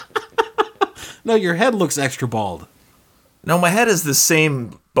No, your head looks extra bald. No, my head is the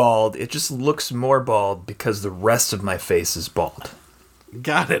same bald. It just looks more bald because the rest of my face is bald.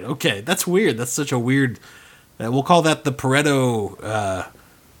 Got it. Okay, that's weird. That's such a weird. We'll call that the Pareto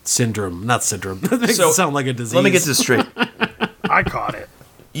syndrome. Not syndrome. That makes it sound like a disease. Let me get this straight. I caught it.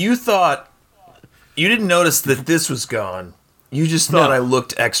 You thought you didn't notice that this was gone. You just thought I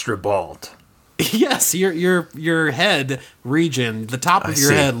looked extra bald. Yes, your head region, the top of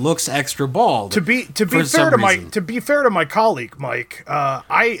your head looks extra bald. To be fair to my colleague Mike,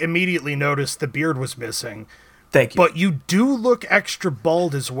 I immediately noticed the beard was missing. Thank you. But you do look extra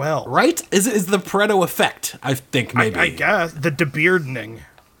bald as well, right? Is the Pareto effect? I think maybe. I guess the debeardening.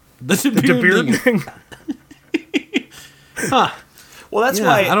 The debeardening. Huh. Well, that's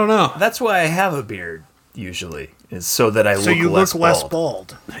why I don't know. That's why I have a beard usually, is so that I look less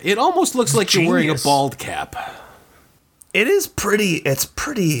bald. It almost looks like you're wearing a bald cap. It is pretty. It's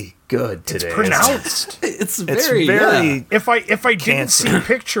pretty good today. It's pronounced. It's very. Yeah. If I didn't see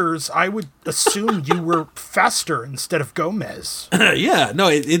pictures, I would assume you were Fester instead of Gomez. Yeah. No,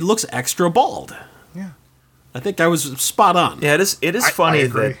 it looks extra bald. Yeah. I think I was spot on. Yeah, it is funny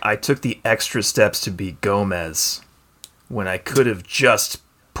that I took the extra steps to be Gomez when I could have just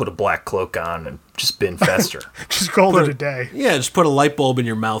put a black cloak on and just been Fester. Just called it a day. Yeah, just put a light bulb in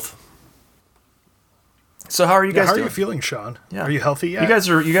your mouth. So how are you guys doing? How are you feeling, Sean? Yeah. Are you healthy yet? You guys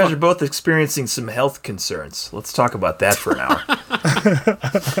are both experiencing some health concerns. Let's talk about that for an hour.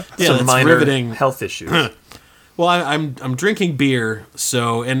 Some minor riveting health issues. Well, I'm drinking beer,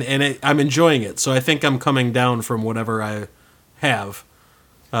 so I'm enjoying it. So I think I'm coming down from whatever I have.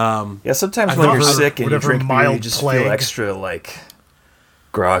 Yeah, sometimes when you're sick and you drink beer, you just feel extra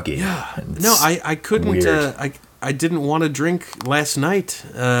groggy. Yeah. No, I couldn't. I didn't want to drink last night.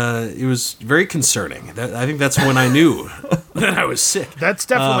 It was very concerning. I think that's when I knew that I was sick. That's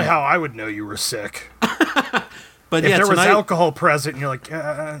definitely how I would know you were sick. But if there was alcohol present, and you're like,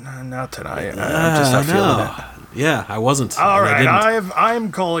 not tonight. I'm just not feeling it. Yeah, I wasn't. All right,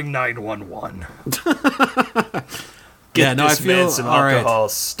 I'm calling 911. Get this man some alcohol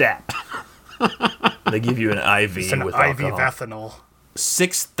stat. They give you an IV with IV alcohol. of ethanol.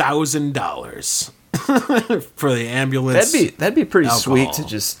 $6,000 for the ambulance. That'd be pretty sweet to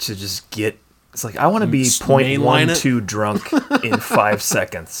just get. It's like I want to be 0.12 drunk in 5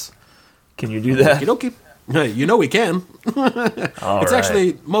 seconds. Can you do that? Okay. You know we can. It's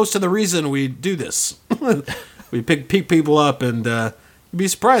actually most of the reason we do this. We pick people up, and you'd be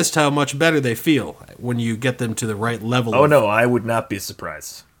surprised how much better they feel when you get them to the right level. Oh, no, I would not be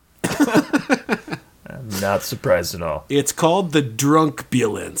surprised. I'm not surprised at all. It's called the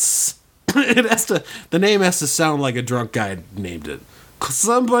Drunkbulance. The name has to sound like a drunk guy named it.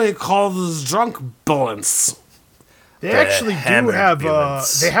 Somebody called this Drunkbulance. They actually do have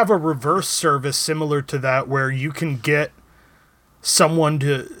they have a reverse service similar to that where you can get someone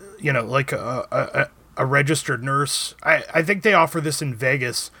to, like a registered nurse. I think they offer this in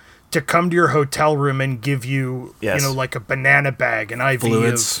Vegas to come to your hotel room and give you, like a banana bag, an IV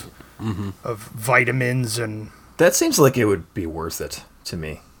fluids of vitamins and. That seems like it would be worth it to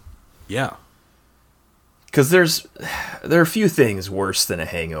me. Yeah. Because there are a few things worse than a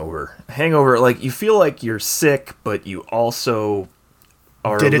hangover. A hangover, like, you feel like you're sick, but you also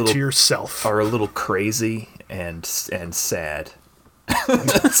did it to yourself. Are a little crazy and sad.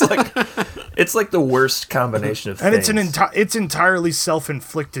 it's like the worst combination of things. And it's entirely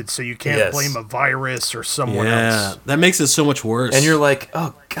self-inflicted, so you can't blame a virus or someone else. That makes it so much worse. And you're like,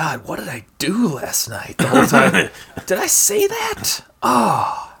 oh God, what did I do last night the whole time? Did I say that?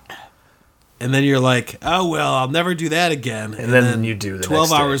 Oh. And then you're like, oh, well, I'll never do that again. And then you do the 12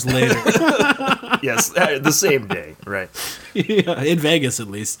 next hours later. Yes, the same day, right. Yeah, in Vegas, at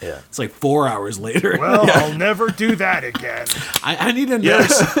least. Yeah. It's like 4 hours later. Well, I'll never do that again. I need a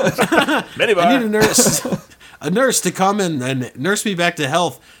nurse. I need a nurse to come in and nurse me back to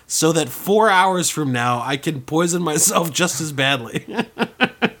health so that 4 hours from now I can poison myself just as badly.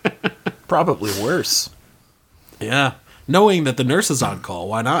 Probably worse. Yeah. Knowing that the nurse is on call,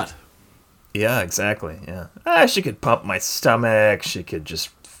 why not? Yeah, exactly. Yeah. She could pump my stomach. She could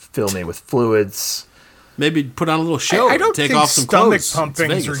just fill me with fluids. Maybe put on a little show. I don't take think off some stomach clothes.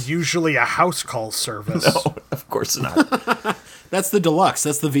 pumpings are usually a house call service. No, of course not. That's the deluxe.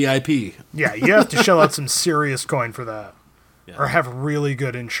 That's the VIP. Yeah, you have to shell out some serious coin for that. Yeah. Or have really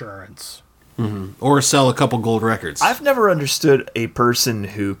good insurance. Mm-hmm. Or sell a couple gold records. I've never understood a person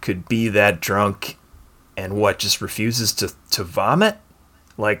who could be that drunk and just refuses to vomit.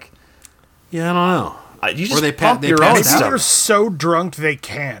 Like... Yeah, I don't know. You just pump your own stuff. Maybe they're so drunk they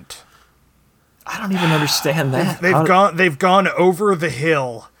can't. I don't even understand that. They've gone over the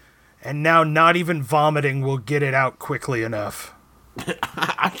hill, And now not even vomiting will get it out quickly enough.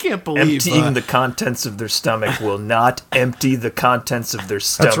 I can't believe... Emptying the contents of their stomach will not empty the contents of their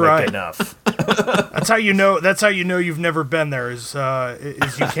stomach enough. That's how you know you've never been there, is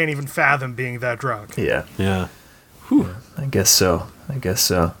you can't even fathom being that drunk. Yeah. Yeah. Whew. I guess so.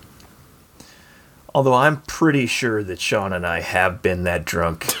 Although I'm pretty sure that Sean and I have been that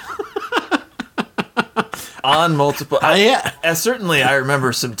drunk. On multiple... certainly, I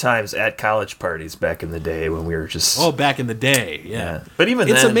remember some times at college parties back in the day when we were just... Oh, back in the day, yeah. But even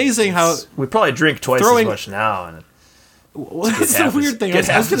it's then... amazing how... We probably drink twice as much now. And well, that's the weird thing.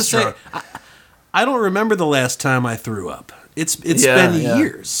 I was going to say, I don't remember the last time I threw up. It's been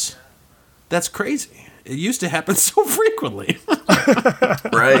years. That's crazy. It used to happen so frequently.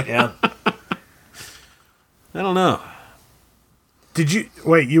 Right, yeah. I don't know. Did you...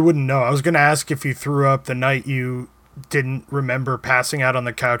 Wait, you wouldn't know. I was going to ask if you threw up the night you didn't remember passing out on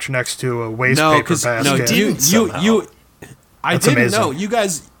the couch next to a waste paper basket. No, I didn't amazing. know. You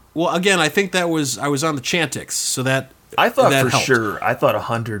guys... Well, again, I think I was on the Chantix, so that... I thought that for helped. sure. I thought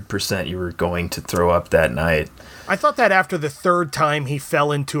 100% you were going to throw up that night. I thought that after the third time he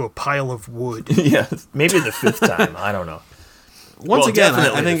fell into a pile of wood. Yeah, maybe the fifth time. I don't know. Once again,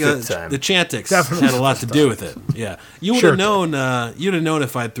 I think the Chantix had a lot to do with it. Yeah, you would have known. You'd have known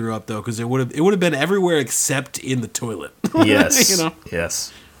if I threw up though, because it would have been everywhere except in the toilet. Yes, you know.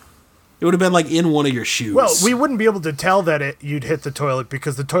 Yes. It would have been like in one of your shoes. Well, we wouldn't be able to tell that you'd hit the toilet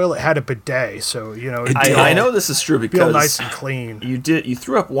because the toilet had a bidet. So you know, I know this is true because feel nice and clean. You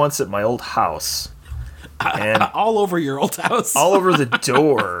threw up once at my old house. And all over your old house, all over the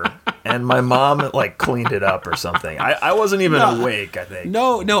door, and my mom cleaned it up or something. I wasn't even awake. I think.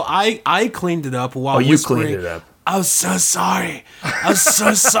 No, I cleaned it up while you cleaned it up. I'm so sorry. I'm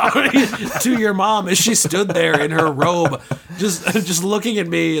so sorry to your mom as she stood there in her robe, just looking at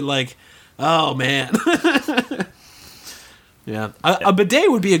me like, oh man. Yeah, a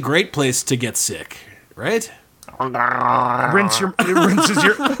bidet would be a great place to get sick, right? It rinses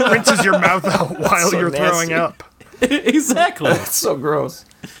your mouth out while you're throwing up. Exactly. It's so gross.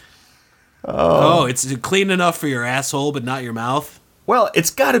 Oh, it's clean enough for your asshole, but not your mouth. Well, it's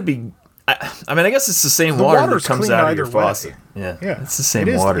got to be. I mean, I guess it's the same water that comes out of your faucet. Yeah, it's the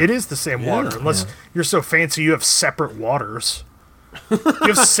same water. It is the same water, unless you're so fancy you have separate waters. You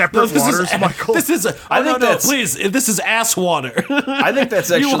have separate waters, Michael. This is. Please. This is ass water. I think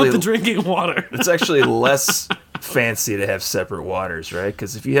that's actually you want the drinking water. It's actually less fancy to have separate waters, right?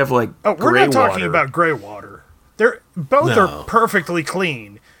 Because if you have we're not talking about gray water. Both are perfectly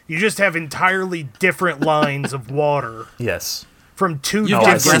clean. You just have entirely different lines of water. Yes. From two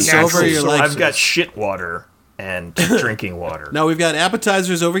different natural sources. I've got shit water and drinking water. Now we've got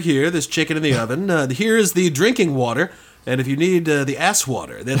appetizers over here. There's chicken in the oven. Here is the drinking water. And if you need the ass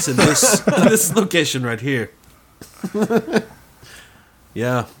water, that's in this location right here.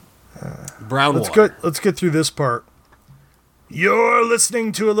 Yeah. Brown water. Let's get through this part. You're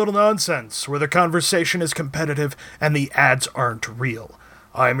listening to A Little Nonsense, where the conversation is competitive and the ads aren't real.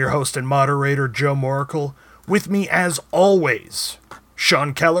 I am your host and moderator, Joe Moracle. With me, as always,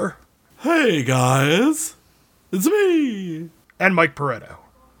 Sean Keller. Hey, guys. It's me. And Mike Pareto.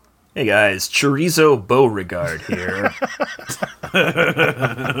 Hey guys, Chorizo Beauregard here.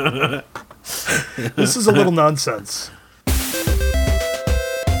 This is A Little Nonsense.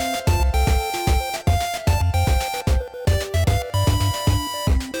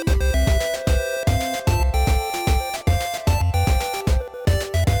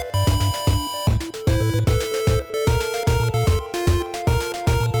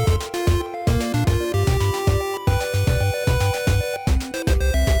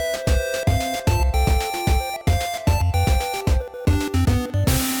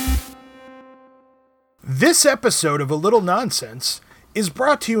 This episode of A Little Nonsense is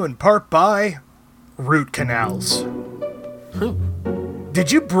brought to you in part by root canals.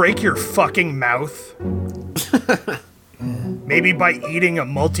 Did you break your fucking mouth? Maybe by eating a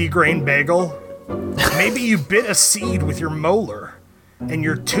multigrain bagel? Maybe you bit a seed with your molar and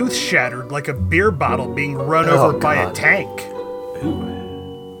your tooth shattered like a beer bottle being run over by a tank.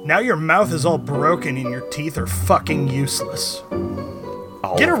 Now your mouth is all broken and your teeth are fucking useless.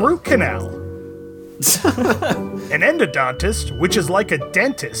 Get a root canal. An endodontist, which is like a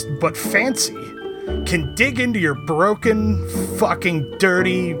dentist but fancy, can dig into your broken, fucking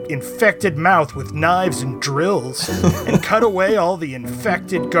dirty, infected mouth with knives and drills and cut away all the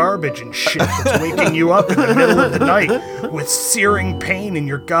infected garbage and shit that's waking you up in the middle of the night with searing pain in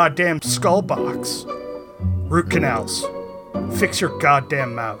your goddamn skull box. Root canals. Fix your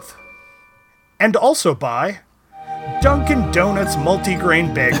goddamn mouth. And also by Dunkin' Donuts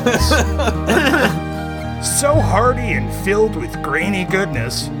multigrain bagels. So hearty and filled with grainy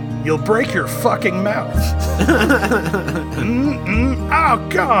goodness, you'll break your fucking mouth. Oh,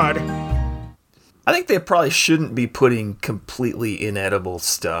 God. I think they probably shouldn't be putting completely inedible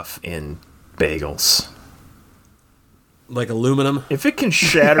stuff in bagels. Like aluminum? If it can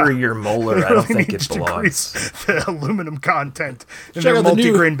shatter your molar, I don't think it belongs. The aluminum content in their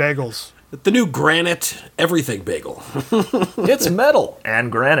multigrain bagels. The new granite everything bagel. It's metal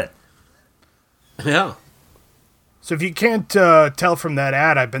and granite. Yeah. So if you can't tell from that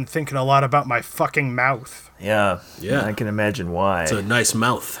ad, I've been thinking a lot about my fucking mouth. Yeah. I can imagine why. It's a nice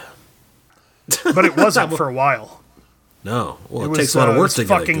mouth. But it wasn't for a while. No. Well, it takes a lot of work to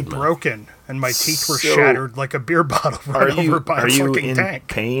get it. It was fucking broken, and my teeth were shattered like a beer bottle right over by a fucking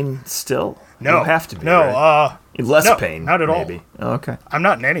tank. Are you in pain still? No. You have to be, no, right? Less pain. Not at maybe. all. Oh, okay. I'm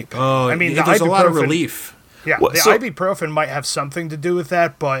not in any pain. I mean, there's a lot of relief. Yeah, the ibuprofen might have something to do with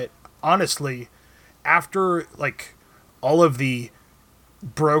that, but honestly, after, like, all of the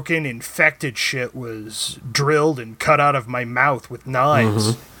broken, infected shit was drilled and cut out of my mouth with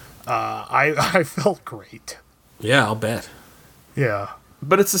knives, I felt great. Yeah, I'll bet. Yeah.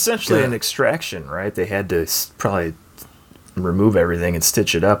 But it's essentially an extraction, right? They had to probably remove everything and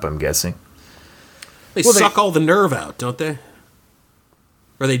stitch it up, I'm guessing. They suck all the nerve out, don't they?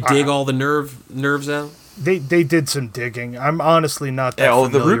 Or they dig all the nerves out? They did some digging. I'm honestly not that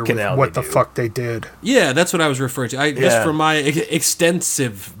familiar the root canal with what the fuck they did. Yeah, that's what I was referring to. Just from my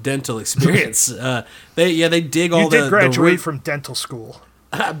extensive dental experience, they dig all the... You did graduate from dental school.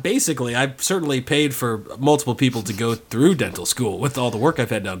 Basically, I've certainly paid for multiple people to go through dental school with all the work I've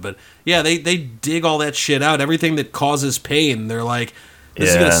had done. But yeah, they dig all that shit out. Everything that causes pain, they're like, this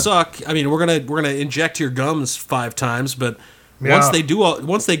is gonna suck. I mean, we're gonna inject your gums 5 times, but once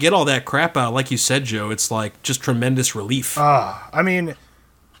they get all that crap out, like you said, Joe, it's like just tremendous relief. I mean,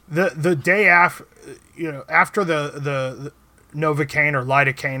 the day after, after the Novocaine or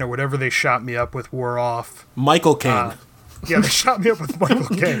lidocaine or whatever they shot me up with wore off. Michael Caine. Yeah, they shot me up with Michael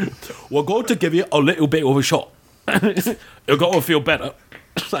Caine. We're going to give you a little bit of a shot. You're going to feel better.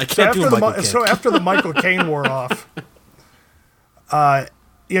 I can't do Michael Caine. So after the Michael Caine wore off,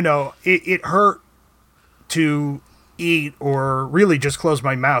 it hurt to eat or really just close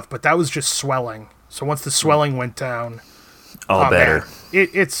my mouth, but that was just swelling. So once the swelling went down, all better. Man,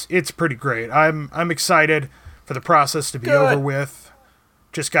 it's pretty great. I'm excited for the process to be over with.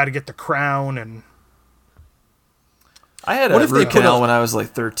 Just got to get the crown and. I had a root canal when I was like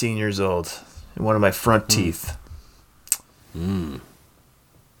 13 years old in one of my front teeth. It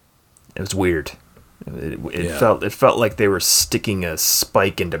was weird. It felt like they were sticking a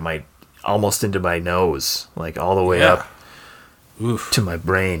spike almost into my nose, like all the way up to my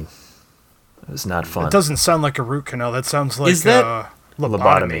brain. It was not fun. It doesn't sound like a root canal. That sounds like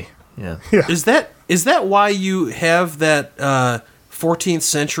lobotomy. Yeah. Is that why you have that 14th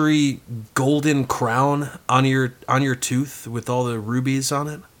century golden crown on your tooth with all the rubies on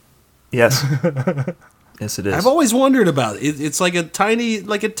it? Yes. Yes, it is. I've always wondered about it. It's like a tiny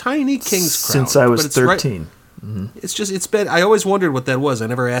king's crown. Since I was 13. It's been. I always wondered what that was. I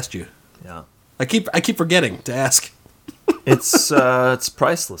never asked you. Yeah. I keep forgetting to ask. It's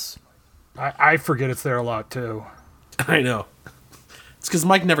priceless. I forget it's there a lot too. I know. It's because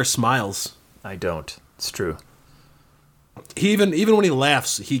Mike never smiles. I don't. It's true. He even when he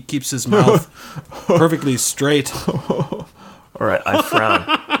laughs, he keeps his mouth perfectly straight. All right, I frown.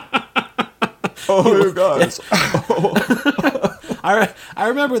 Oh, you guys! I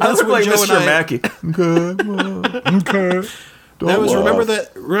remember that's when like Joe Mr. and I. Mackey. Okay. Remember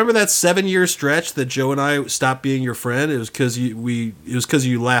that 7-year stretch that Joe and I stopped being your friend. It was because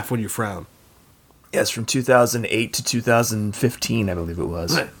you laugh when you frown. Yes, from 2008 to 2015, I believe it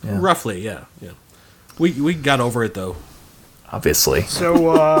was. Yeah. Roughly, yeah. We got over it though. Obviously.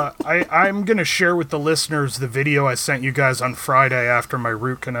 So I'm going to share with the listeners the video I sent you guys on Friday after my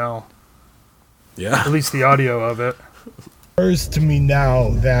root canal. Yeah. At least the audio of it. It occurs to me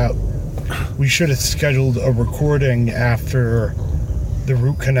now that we should have scheduled a recording after the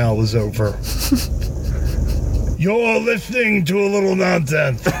root canal was over. You're listening to a little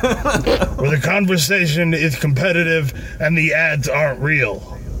nonsense where the conversation is competitive and the ads aren't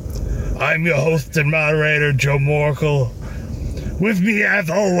real. I'm your host and moderator, Joe Morkel. With me, as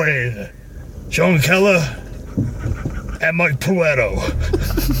always, Sean Keller and Mike Puetto.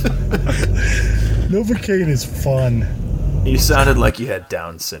 Novocaine is fun. You sounded like you had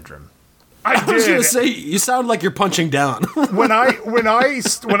Down syndrome. I was going to say, you sound like you're punching down. when I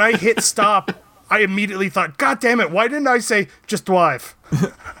hit stop, I immediately thought, God damn it, why didn't I say just wife?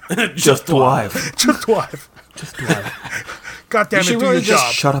 Just wife. Just wife. Just do it. God damn it, do really your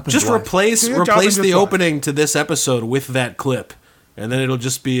job. Shut up and Just drive. replace the opening to this episode with that clip, and then it'll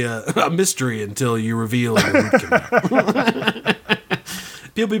just be a mystery until you reveal your root canal.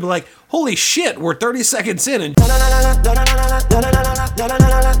 People will be like, holy shit, we're 30 seconds in, and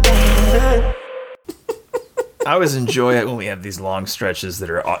I always enjoy it when we have these long stretches that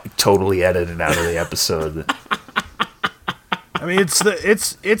are totally edited out of the episode. I mean, it's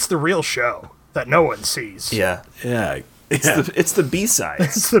the real show that no one sees. Yeah. It's the B-sides.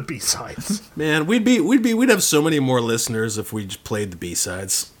 It's the B-sides. Man, we'd have so many more listeners if we just played the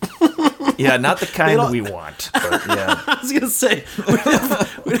B-sides. Yeah, not the kind we want, but yeah. I was gonna say,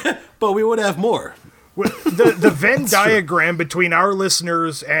 but we would have more. The Venn diagram between our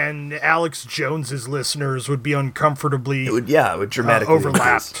listeners and Alex Jones's listeners would be uncomfortably It would dramatically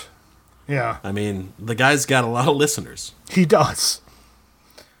overlapped. increase. Yeah, I mean, the guy's got a lot of listeners. he does.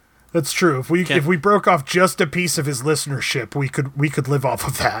 That's true. If we broke off just a piece of his listenership, we could live off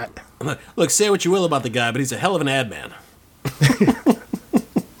of that. Look, say what you will about the guy, but he's a hell of an ad man.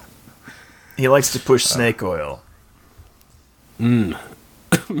 He likes to push snake oil. Man,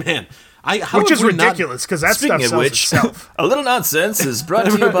 which is ridiculous because that stuff sells itself. A Little Nonsense is brought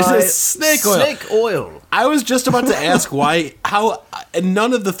to you by snake oil. Snake oil. I was just about to ask how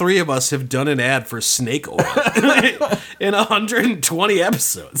none of the three of us have done an ad for snake oil in 120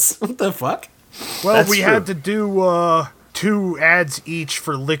 episodes. What the fuck? Well, That's we true. had to do 2 ads each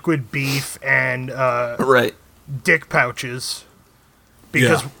for liquid beef and Right. dick pouches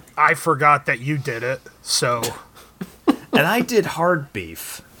because I forgot that you did it. So, And I did hard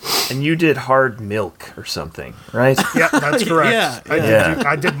beef. And you did hard milk or something, right? yeah, that's correct. Yeah.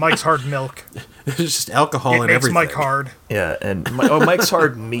 I did Mike's hard milk. There's just alcohol It and makes everything. Mike hard. Yeah, and Mike's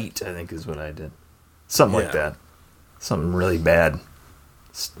hard meat, I think, is what I did. Something like that. Something really bad.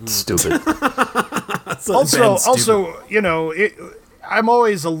 Stupid. Also, you know, I'm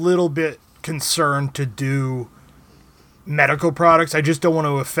always a little bit concerned to do medical products. I just don't want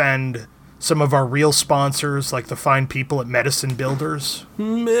to offend some of our real sponsors, like the fine people at Medicine Builders.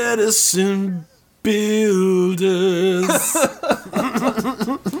 Medicine Builders.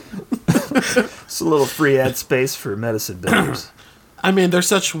 It's a little free ad space for Medicine Builders. I mean, they're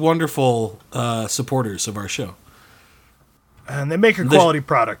such wonderful supporters of our show. And they make a quality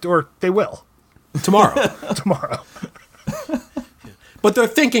product, or they will. Tomorrow. Tomorrow. But they're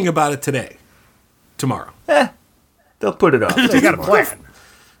thinking about it today. Tomorrow. They'll put it off. They got a plan.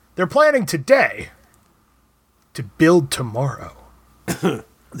 They're planning today to build tomorrow.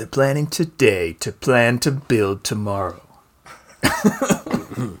 They're planning today to plan to build tomorrow.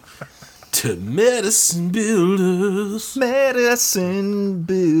 To Medicine Builders. Medicine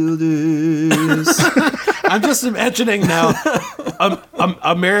Builders. I'm just imagining now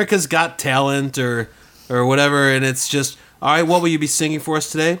America's Got Talent or whatever, and it's just, all right, what will you be singing for us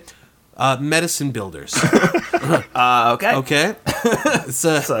today? Medicine Builders. Okay. Okay. It's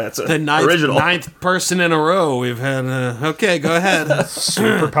the original. ninth person in a row we've had. Okay, go ahead.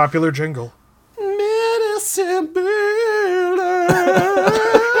 Super popular jingle. Medicine Builders.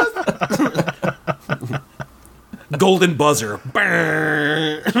 Golden buzzer.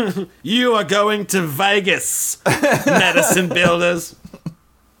 Brrr. You are going to Vegas, Medicine Builders.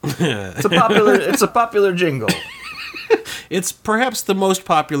 It's a popular jingle. It's perhaps the most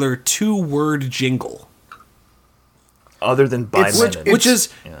popular 2-word jingle. Other than by Which is,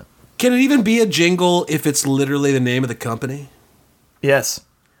 can it even be a jingle if it's literally the name of the company? Yes.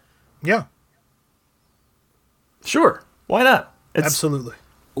 Yeah, Sure. Why not? absolutely.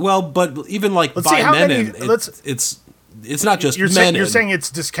 Well, but even like Let's see by how Menon, many- it's not just You're Menon. saying it's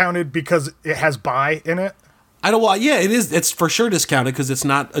discounted because it has "by" in it? I don't. Well, yeah, it is. It's for sure discounted because it's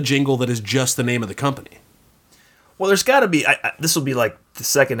not a jingle that is just the name of the company. Well, there's got to be. This will be like the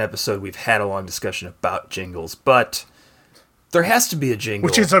second episode we've had a long discussion about jingles, but there has to be a jingle.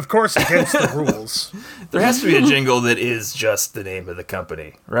 Which is, of course, against the rules. There has to be a jingle that is just the name of the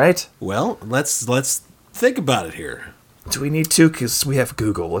company, right? Well, let's think about it here. Do we need to? Because we have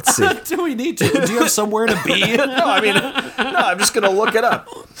Google. Let's see. Do we need to? Do you have somewhere to be? No, I'm just going to look it up.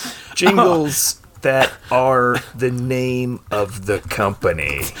 Jingles that are the name of the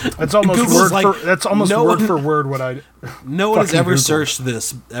company. That's almost Google's word for word what I. No one has ever Google. searched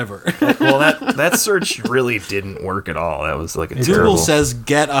this ever. Well, that search really didn't work at all. That was like a Google terrible. says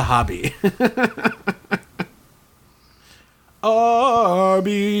get a hobby.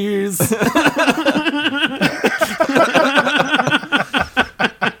 Arby's.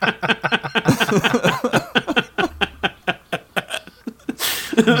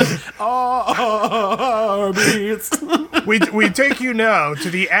 Arby's. We take you now to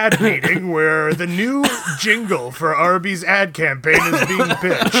the ad meeting where the new jingle for Arby's ad campaign is being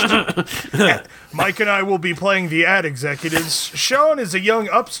pitched. Mike and I will be playing the ad executives. Sean is a young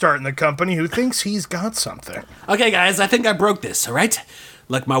upstart in the company who thinks he's got something. Okay, guys, I think I broke this, all right?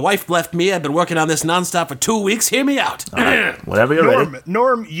 Look, my wife left me. I've been working on this nonstop for 2 weeks. Hear me out. Whenever you're ready.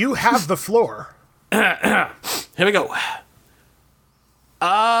 Norm, you have the floor. Here we go.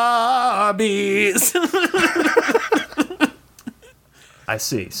 Arby's. I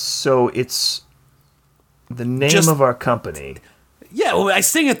see. So it's the name of our company. Yeah, well, I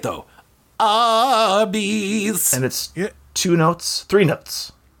sing it, though. Arby's. And it's 2 notes, 3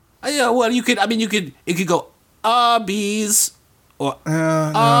 notes. Yeah, well, it could go Arby's or No,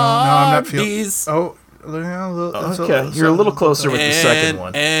 I'm not feeling. Arby's. Oh, Okay, you're a little closer with the second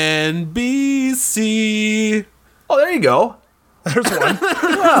one. NBC. Oh, there you go. there's one.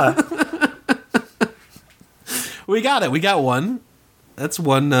 We got it. We got one. That's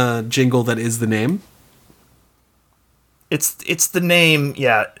one jingle that is the name. It's the name,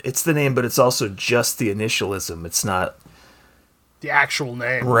 yeah. It's the name, but it's also just the initialism. It's not The actual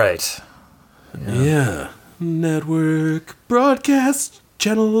name. right. Yeah. Network Broadcast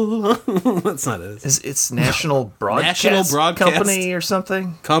Channel. That's not it. It's National Broadcast, National Broadcast Company or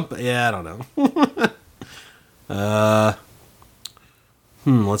something. Yeah, I don't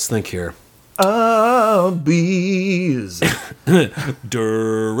know. Let's think here. Arby's.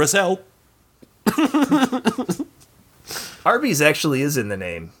 Duracell. Arby's actually is in the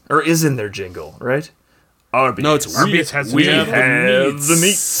name, or is in their jingle, right? Arby's. No, it's Arby's has We the have the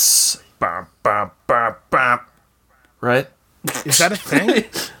meats. Bam, bam, bam, bam. Right? Is that a thing?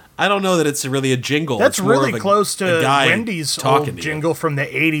 I don't know that it's really a jingle. That's It's more really of close to a guy Wendy's talking old to you. jingle from the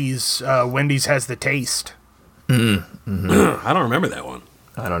 80s. Wendy's has the taste. I don't remember that one.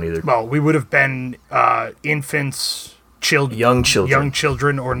 I don't either. Well, we would have been infants, Young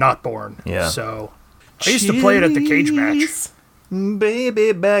children. or not born. Yeah. So I used to play it at the cage match.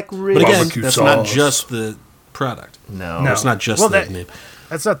 Baby back ribs. But again, Barbecue that's sauce. not just the product. No. No. It's not just Well, the that- name.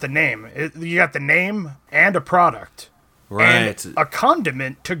 That's not the name. You got the name and a product. Right. And a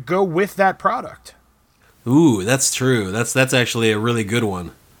condiment to go with that product. Ooh, that's true. That's actually a really good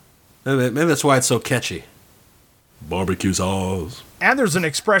one. Maybe that's why it's so catchy. Barbecue sauce. And there's an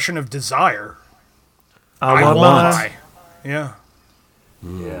expression of desire. I want want my. Yeah.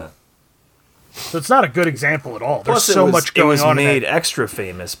 Yeah. So it's not a good example at all. There's Plus, so much going it was on in made that. extra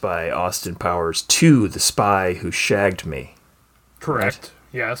famous by Austin Powers 2, The Spy Who Shagged Me. Correct.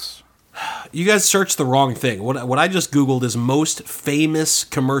 Yes. You guys searched the wrong thing. What I just Googled is most famous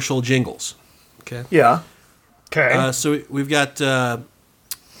commercial jingles. Okay. Yeah. Okay. So we've got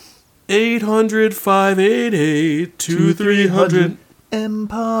 800-588-2300.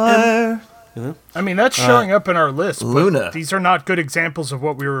 Empire. I mean, that's showing up in our list. But Luna. These are not good examples of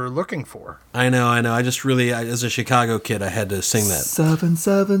what we were looking for. I know. I just really, as a Chicago kid, I had to sing that.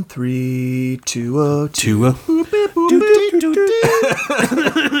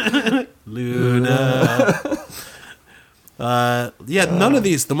 773-202. Luna. Yeah, none of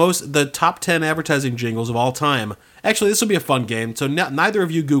these. The top 10 advertising jingles of all time. Actually, this will be a fun game. So neither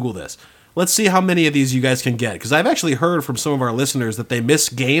of you Google this. Let's see how many of these you guys can get. Because I've actually heard from some of our listeners that they miss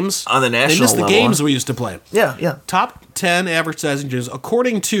games. On the national They miss the level. games we used to play. Yeah. Top 10 advertising jingles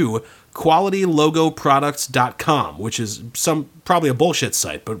according to QualityLogoProducts.com, which is probably a bullshit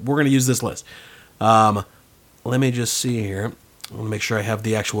site, but we're going to use this list. Let me just see here. I want to make sure I have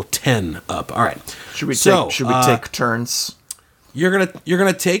the actual 10 up. All right. Should we take turns? You're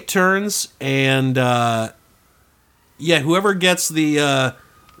gonna take turns, and whoever gets the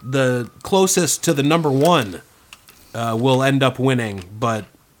closest to the number one will end up winning. But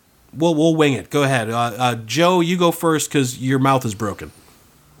we'll wing it. Go ahead, Joe. You go first because your mouth is broken.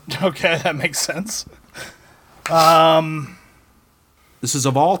 Okay, that makes sense. This is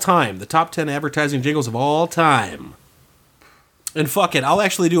of all time. The top 10 advertising jingles of all time. And fuck it, I'll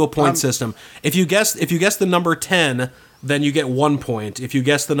actually do a point system. If you guess the number 10, then you get 1 point. If you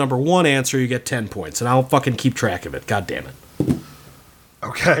guess the number 1 answer, you get 10 points. And I'll fucking keep track of it. God damn it.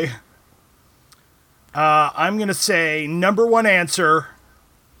 Okay. I'm going to say number 1 answer.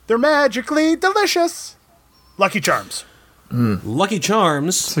 They're magically delicious. Lucky Charms. Lucky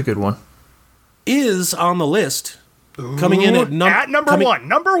Charms That's a good one. is on the list. Coming in at number 1.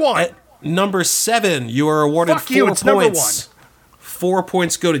 Number 1. At number 7, you are awarded Fuck 4 you, points. it's number 1. 4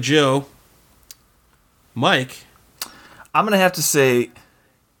 points go to Joe. Mike. I'm going to have to say,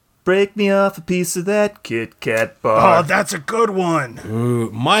 break me off a piece of that Kit Kat bar. Oh, that's a good one.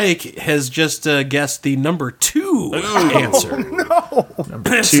 Mike has just guessed the number 2 answer. No. Number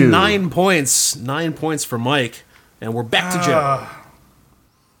That's 2. 9 points. 9 points for Mike. And we're back to Joe.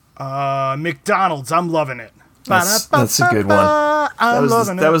 McDonald's. I'm loving it. That's a good one.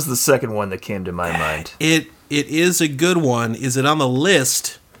 That was the second one that came to my mind. It is a good one. Is it on the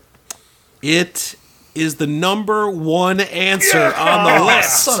list? It is the number one answer on the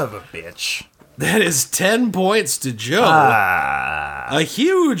list. Son of a bitch. That is 10 points to Joe. A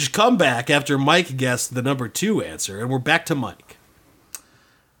huge comeback after Mike guessed the number 2 answer, and we're back to Mike.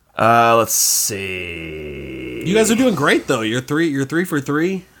 Let's see. You guys are doing great though. You're 3 for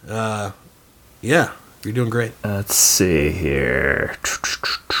 3. Yeah, you're doing great. Let's see here.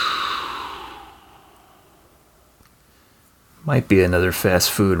 Might be another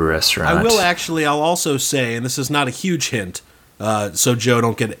fast food restaurant. I'll also say, and this is not a huge hint, so Joe,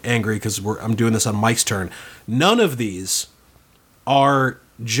 don't get angry because I'm doing this on Mike's turn. None of these are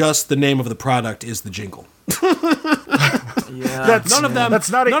just the name of the product is the jingle. Yeah, none of them. That's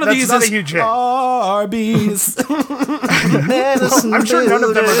not a huge hit. Arby's. I'm sure none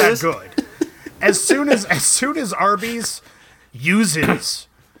of them are that good. As soon as Arby's uses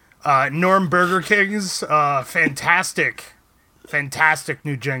Norm Burger King's fantastic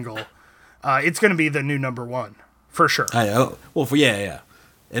new jingle, it's going to be the new number 1 for sure. Yeah.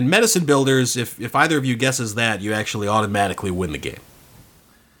 And Medicine Builders, if either of you guesses that, you actually automatically win the game.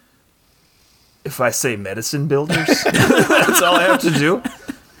 If I say Medicine Builders, that's all I have to do.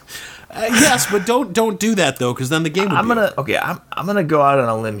 Yes, but don't do that though, because then the game. I'm gonna go out on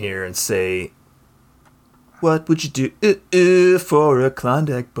a limb here and say, what would you do for a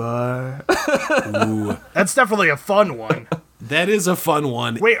Klondike bar? Ooh. That's definitely a fun one. That is a fun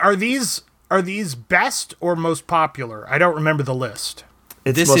one. Wait, are these best or most popular? I don't remember the list.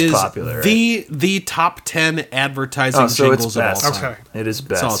 This most is popular. The top 10 advertising jingles of all time. Okay, it is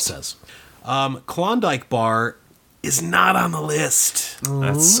best. That's all it says. Klondike Bar is not on the list.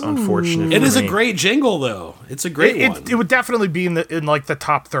 That's unfortunate. It is a great jingle, though. It's a great one. It would definitely be in the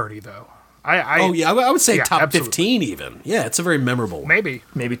top 30, though. I would say top absolutely. 15 even. Yeah, it's a very memorable one. Maybe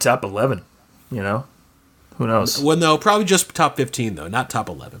top 11. You know, who knows? Well, no, probably just top 15 though, not top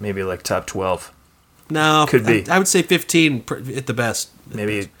 11. Maybe like top 12. No, could be. I would say 15 at the best.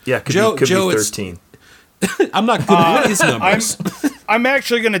 Maybe could be 13. I'm not good at these numbers. I'm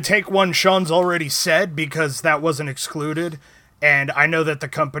actually going to take one Sean's already said because that wasn't excluded, and I know that the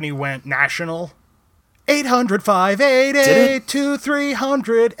company went national.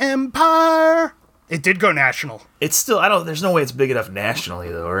 800-588-2300 Empire. It did go national. It's still there's no way it's big enough nationally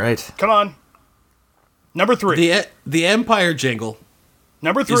though, right? Come on. Number 3. The Empire jingle.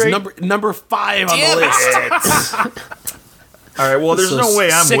 Number 3. Is number 5 on the list. All right, well, there's no way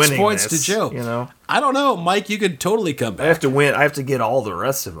I'm winning 6 points this, to Joe. You know, I don't know, Mike. You could totally come back. I have to win. I have to get all the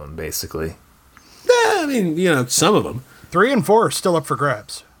rest of them, basically. I mean, some of them. 3 and 4 are still up for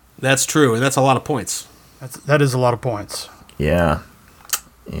grabs. That's true, and that's a lot of points. That is a lot of points. Yeah.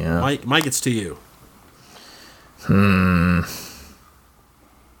 Mike, it's to you.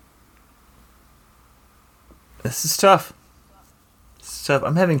 This is tough.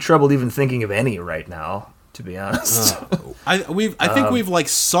 I'm having trouble even thinking of any right now, to be honest. I think we've like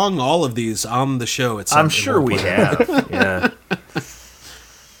sung all of these on the show. I'm sure we have. Yeah.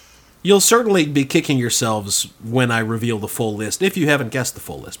 You'll certainly be kicking yourselves when I reveal the full list, if you haven't guessed the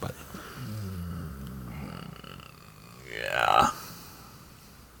full list by then. Yeah.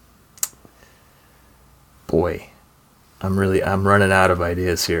 Boy, I'm running out of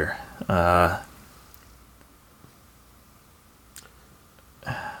ideas here.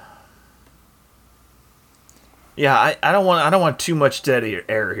 Yeah, I don't want too much dead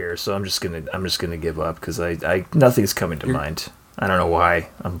air here, so I'm just gonna give up because I nothing's coming to mind. I don't know why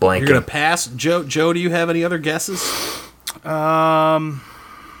I'm blanking. You're gonna pass, Joe. Joe, do you have any other guesses? Run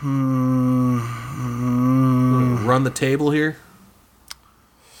the table here.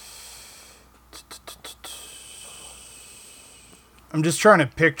 I'm just trying to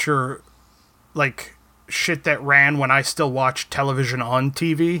picture like shit that ran when I still watched television on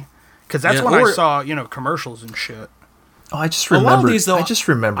TV. Because that's when I saw, commercials and shit. Oh, I just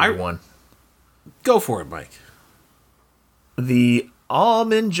remember. One. Go for it, Mike. The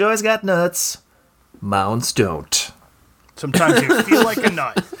Almond Joy's got nuts. Mounds don't. Sometimes you feel like a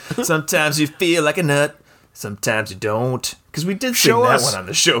nut. Sometimes you feel like a nut. Sometimes you don't. Because we did sing that one on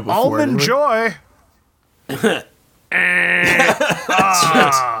the show before. Almond Joy.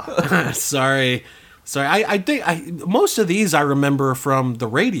 Sorry. I think most of these I remember from the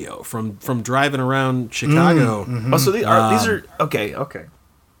radio, from driving around Chicago. Oh, so these are okay.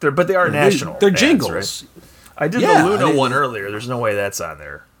 But they are national. They're ads, jingles. Right? I did the Luna one earlier. There's no way that's on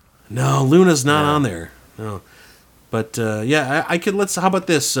there. No, Luna's not on there. No, but I could. How about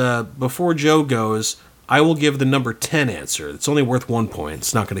this? Before Joe goes, I will give the number 10 answer. It's only worth 1 point.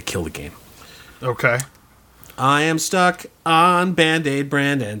 It's not going to kill the game. Okay. I am stuck on Band-Aid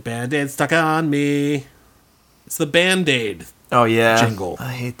brand and Band-Aid stuck on me. It's the Band-Aid jingle.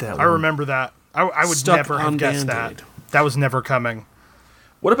 I hate that one. I remember that. I would Stuck never have on guessed Band-Aid. that. That was never coming.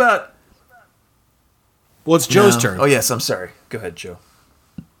 What about... Well, it's Joe's turn. Oh, yes, I'm sorry. Go ahead, Joe.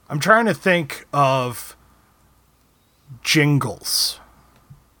 I'm trying to think of Jingles.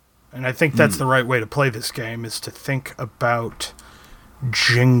 And I think that's the right way to play this game, is to think about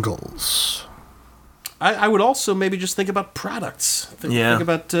jingles. I would also maybe just think about products. Think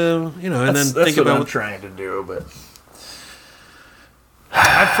about, and That's then think what about... I'm trying to do, but...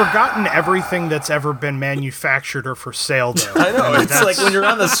 I've forgotten everything that's ever been manufactured or for sale, though. I know. It's like when you're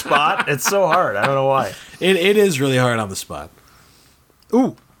on the spot, it's so hard. I don't know why. It is really hard on the spot.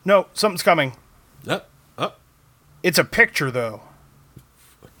 Ooh, no, something's coming. Oh. It's a picture, though.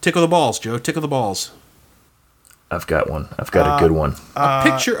 Tickle the balls, Joe. Tickle the balls. I've got one. I've got a good one.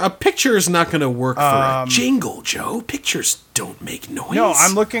 A picture is not going to work for a jingle, Joe. Pictures don't make noise. No,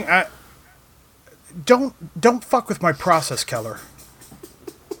 I'm looking at... Don't fuck with my process, Keller.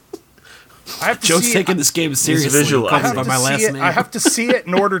 I have to Joe's see taking this game seriously. visualize. I have to see it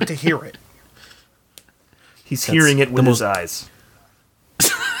in order to hear it. He's hearing it with his eyes.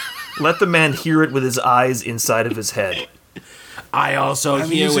 Let the man hear it with his eyes inside of his head. I also I'm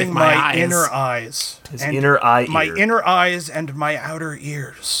hear using with my eyes. inner eyes. His inner eye ear. My inner eyes and my outer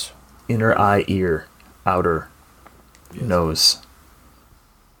ears. Inner eye ear. Outer nose.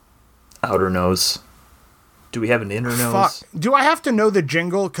 Outer nose. Do we have an inner nose? Fuck. Do I have to know the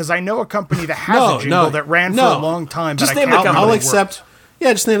jingle? Because I know a company that has a jingle that ran for a long time. Just but name the company. I'll accept.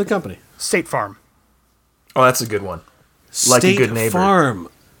 Yeah, just name the company. State Farm. Oh, that's a good one. Like State a good neighbor. Farm.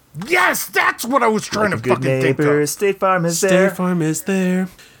 Yes, that's what I was trying to fucking think of. State Farm is State there. Farm is there.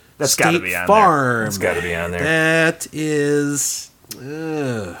 That's got to be on Farm. there. That's got to be on there. That is...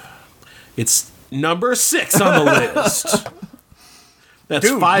 it's number 6 on the list. That's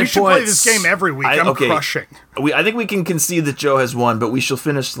Dude, 5 we should points. play this game every week. I'm crushing. I think we can concede that Joe has won, but we shall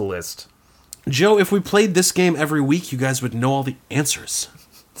finish the list. Joe, if we played this game every week, you guys would know all the answers.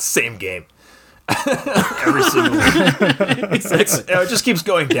 Same game. Every single week. It just keeps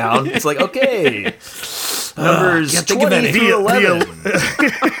going down. It's like, okay. Numbers 20 through 11.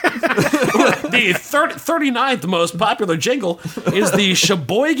 The 39th most popular jingle is the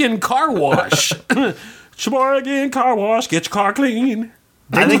Sheboygan Car Wash. Sheboygan Car Wash, get your car clean.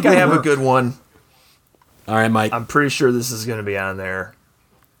 I think I have a good one. All right, Mike. I'm pretty sure this is going to be on there.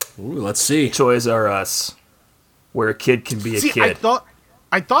 Ooh, let's see. Toys R Us, where a kid can be a kid.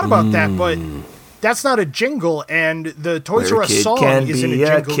 I thought about that, but that's not a jingle, and the Toys R Us song isn't a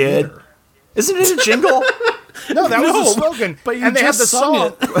jingle either. Isn't it a jingle? No, that was the slogan. But you and they had just the sung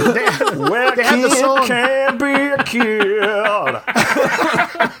song. it. Where they had the song. can be a kid.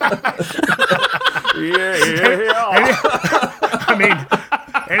 Yeah. I mean,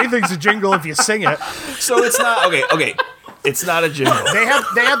 anything's a jingle if you sing it. So it's not okay. It's not a jingle. They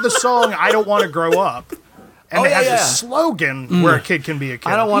had the song "I Don't Want to Grow Up," and they had the slogan where a kid can be a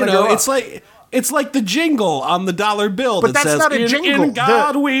kid. I don't want to grow up. It's like the jingle on the dollar bill But that that's says, not a jingle. In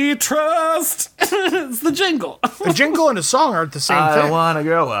God we trust. It's the jingle. A jingle and a song aren't the same I thing. don't want to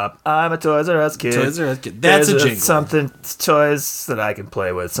grow up. I'm a Toys R Us kid. Toys R Us kid. That's There's a jingle. Something toys that I can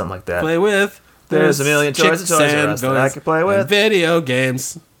play with, something like that. Play with. There's a million toys at Toys R Us that I can play with. Video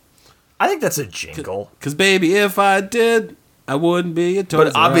games. I think that's a jingle. Because, baby, if I did, I wouldn't be a Toys R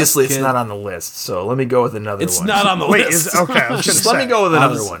Us But obviously kid. it's not on the list, so let me go with another one. It's not on the Wait, list. okay. I was Just gonna let say. me go with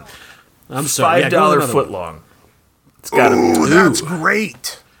another one. I'm sorry. $5 foot long. It's gotta be. That's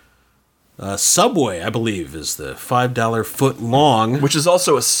great. Subway, I believe, is the $5 foot long. Which is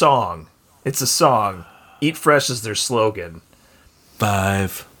also a song. It's a song. Eat Fresh is their slogan.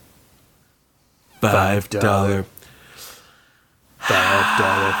 $5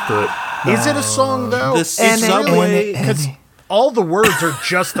 foot. Is it a song though? The Subway. Because all the words are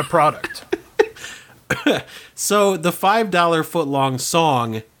just the product. So the $5 foot long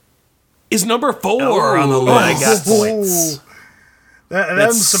song is number 4 on the list. I got points.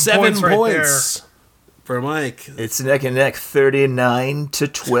 That's some 7 points right points for Mike. It's neck and neck, 39 to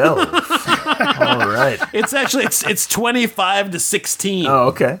 12. All right. It's actually it's 25 to 16. Oh,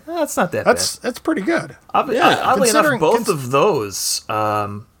 okay. That's not that bad. That's pretty good. Oddly enough, both of those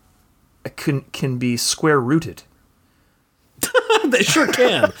can be square rooted. They sure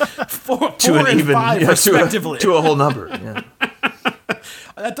can. 4 To an and even 5 respectively. to a whole number. Yeah.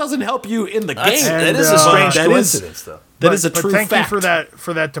 That doesn't help you in the game. That is a strange coincidence, though. That is a true thank fact. you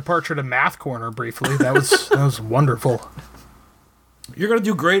for that departure to Math Corner briefly. That was wonderful. You're going to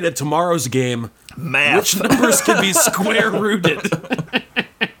do great at tomorrow's game. Math. Which numbers can be square rooted?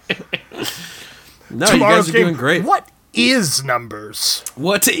 No, Tomorrow's you guys are game, doing great. What is numbers?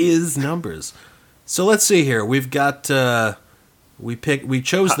 What is numbers? So let's see here. We've got we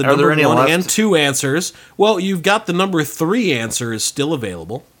chose the number 1 and 2 answers. Well, you've got the number 3 answer is still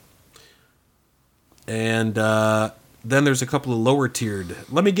available. And then there's a couple of lower tiered.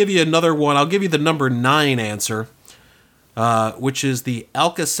 Let me give you another one. I'll give you the number 9 answer, which is the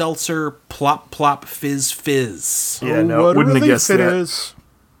Alka-Seltzer Plop Plop Fizz Fizz. Yeah, no, what wouldn't a have guessed relief it that. is.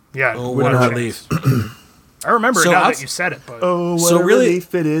 Yeah. Oh, what a relief. I remember So now I'll- that you said it, but Oh, what So a really-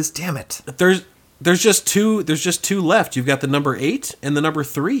 relief it is. Damn it. There's just two left. You've got the number 8 and the number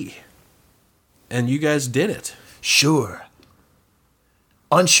 3. And you guys did it. Sure.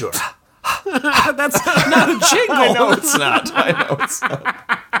 Unsure. That's not a jingle. I know it's not.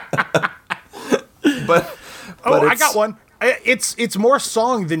 But I it's- got one. It's more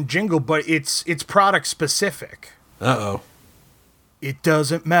song than jingle, but it's product specific. Uh-oh. It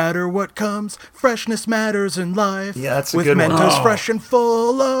doesn't matter what comes, freshness matters in life. Yeah, that's a with good one. Mentos Oh. fresh and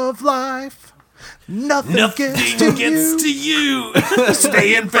full of life. Nothing gets to you.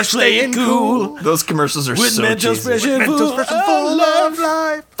 Staying fresh, staying cool. Those commercials are With so Mentos cheesy. fresh and Mentos fresh and full of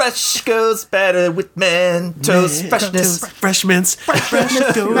life. Fresh goes better with Mentos freshness. Fresh mints.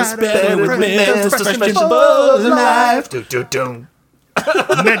 Freshness goes better better with with Mentos Mentos fresh fresh and and full of life. Do-do-do.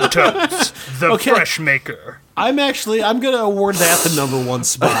 Mentos, the Okay. fresh maker. I'm going to award that the number 1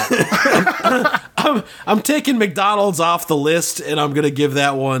 spot. I'm taking McDonald's off the list, and I'm going to give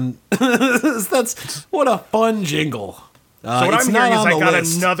that one. That's what a fun jingle. So what it's I'm not hearing is on I the got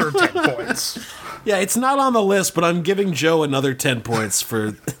list. another 10 points. Yeah, it's not on the list, but I'm giving Joe another 10 points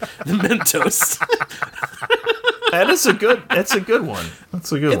for the Mentos. That's a good one.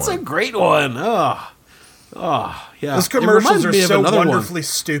 That's a good It's one. a great one. Oh, yeah. Those It commercials reminds are me of so another one. wonderfully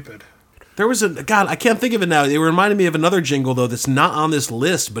stupid. There was God, I can't think of it now. It reminded me of another jingle, though, that's not on this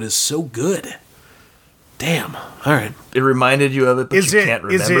list, but is so good. Damn. All right. It reminded you of it, but Is you it-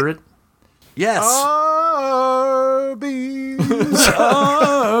 can't is remember it- it. Yes. Arby's.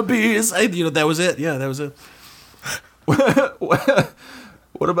 Arby's. That was it. Yeah, that was it.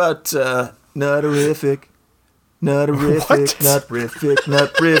 What about not horrific? Not horrific, not horrific,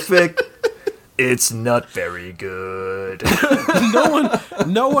 not horrific. It's not very good.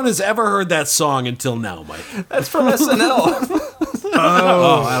 No one has ever heard that song until now, Mike. That's from SNL.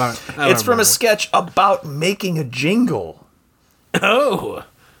 I don't It's from remember. a sketch about making a jingle. Oh.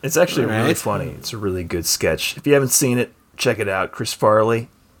 It's actually All really right. funny. It's a really good sketch. If you haven't seen it, check it out. Chris Farley.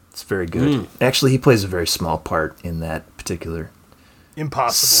 It's very good. Actually, he plays a very small part in that particular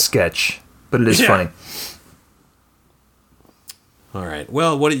Impossible. sketch, but it is Yeah. funny. All right.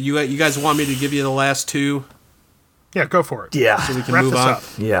 Well, what you guys want me to give you the last 2 Yeah, go for it. Yeah. so we can Wrap move this on? up.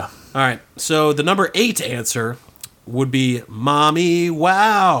 Yeah. All right. So the number 8 answer would be Mommy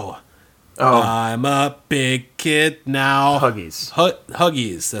Wow. Oh, I'm a big kid now. Huggies.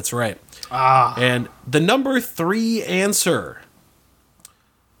 Huggies, that's right. Ah. And the number 3 answer.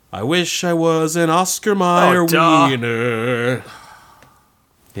 I wish I was an Oscar Mayer Oh, duh. wiener.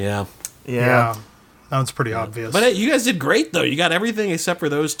 Yeah. Yeah. That one's pretty obvious. But hey, you guys did great, though. You got everything except for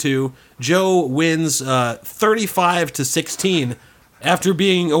those 2. Joe wins 35-16 after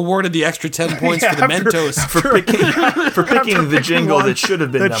being awarded the extra 10 points for the Mentos. For picking the jingle one that should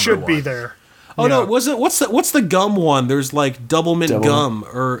have been that number should one. be there. Oh no, was it? What's the gum one? There's like double mint gum,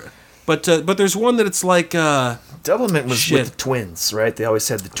 but there's one that it's like Double Mint was Shit. with the twins, right? They always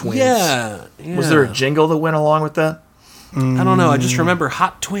had the twins. yeah. Was there a jingle that went along with that? I don't know. I just remember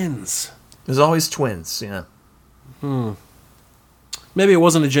Hot Twins. There's always twins, yeah. Maybe it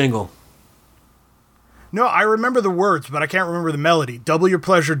wasn't a jingle. No, I remember the words, but I can't remember the melody. Double your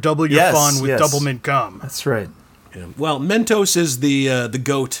pleasure, double your Yes, fun with yes. double mint gum. That's right. Yeah. Well, Mentos is the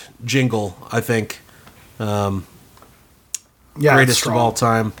goat jingle, I think. Yeah, Greatest it's of all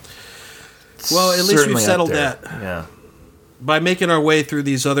time. Well, at least Certainly we've up settled there. that. Yeah. By making our way through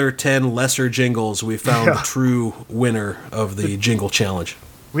these other 10 lesser jingles, we found Yeah. the true winner of the jingle challenge.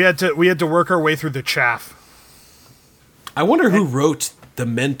 We had to work our way through the chaff. I wonder who wrote the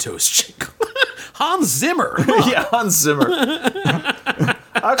Mentos jingle. Hans Zimmer. Yeah, Hans Zimmer.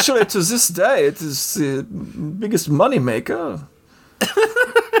 Actually, to this day, it is the biggest moneymaker.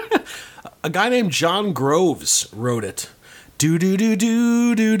 A guy named John Groves wrote it. Do do do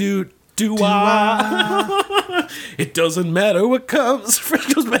do do do do wah. It doesn't matter what comes,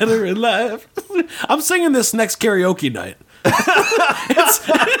 fresh goes better in life. I'm singing this next karaoke night.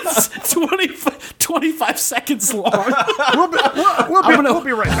 it's 25 seconds long. We'll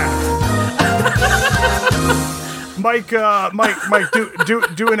be right back. Mike,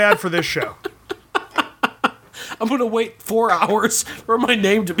 do an ad for this show. I'm going to wait 4 hours for my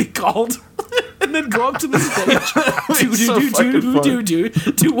name to be called and then go up to the stage.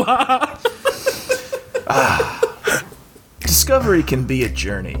 Discovery can be a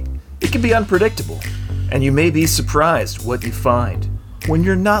journey. It can be unpredictable. And you may be surprised what you find when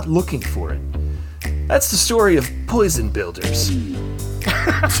you're not looking for it. That's the story of poison builders.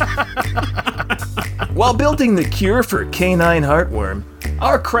 While building the cure for canine heartworm,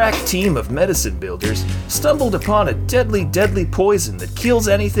 our crack team of medicine builders stumbled upon a deadly, deadly poison that kills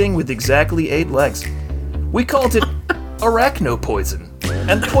anything with exactly 8 legs. We called it arachnopoison,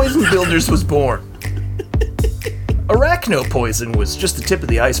 and Poison Builders was born. Arachnopoison was just the tip of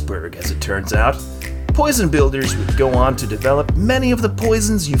the iceberg, as it turns out. Poison Builders would go on to develop many of the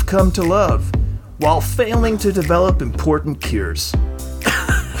poisons you've come to love, while failing to develop important cures.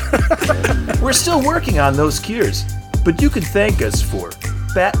 We're still working on those cures, but you can thank us for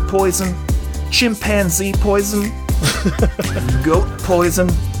bat poison, chimpanzee poison, goat poison,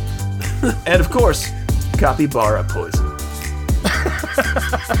 and of course, capybara poison.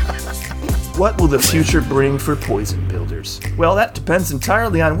 What will the future bring for Poison Builders? Well, that depends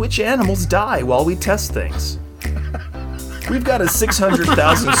entirely on which animals die while we test things. We've got a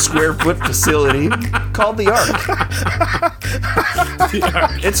 600,000 square foot facility called the Ark.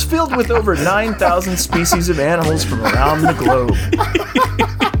 It's filled with over 9,000 species of animals from around the globe.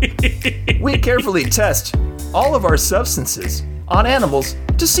 We carefully test all of our substances on animals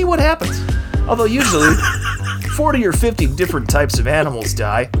to see what happens. Although usually 40 or 50 different types of animals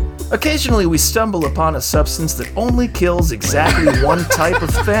die, occasionally we stumble upon a substance that only kills exactly one type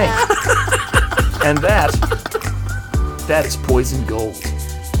of thing. And that is poison gold.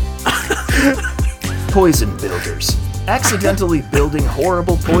 Poison Builders. Accidentally building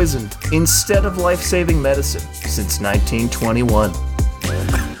horrible poison instead of life-saving medicine since 1921.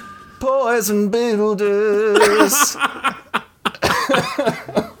 Poison Builders.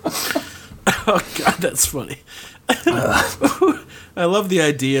 Oh, God, that's funny. I love the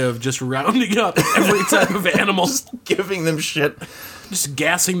idea of just rounding up every type of animal. Just giving them shit. Just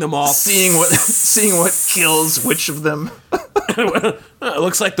gassing them off. Seeing what kills which of them. It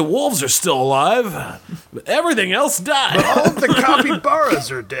looks like the wolves are still alive, but everything else died. But all of the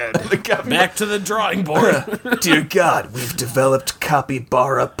capybaras are dead. Back to the drawing board. Dear God, we've developed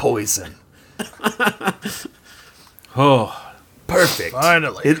capybara poison. Oh, perfect.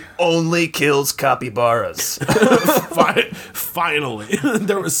 Finally. It only kills capybaras. Finally.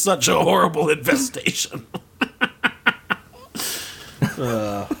 There was such a horrible infestation.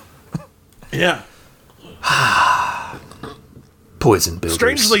 Yeah. Poison Builders.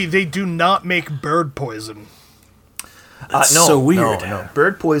 Strangely, they do not make bird poison. No, so weird. No.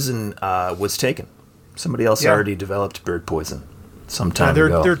 Bird poison was taken. Somebody else already developed bird poison some time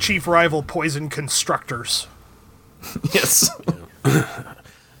ago. Their chief rival, poison constructors. Yes.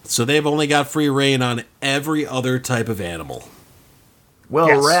 So they've only got free reign on every other type of animal. Well,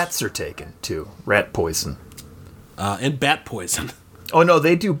 Yes. rats are taken, too. Rat poison. And bat poison. Oh, no,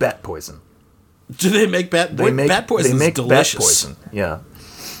 they do bat poison. Do they make bat poison? Bat poison is delicious. Bat poison, yeah.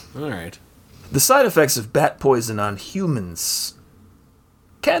 All right. The side effects of bat poison on humans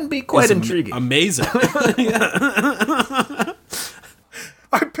can be quite intriguing. Amazing.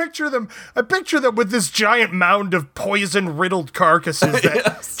 I picture them with this giant mound of poison-riddled carcasses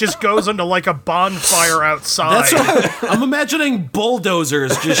that just goes into like a bonfire outside. That's what I'm imagining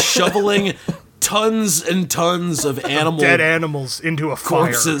bulldozers just shoveling tons and tons of dead animals into a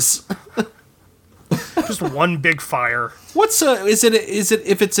corpses. fire. Just one big fire. What's is it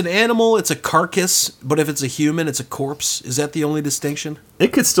if it's an animal, it's a carcass, but if it's a human, it's a corpse? Is that the only distinction?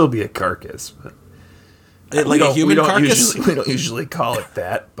 It could still be a carcass, but Like a human carcass? We don't usually call it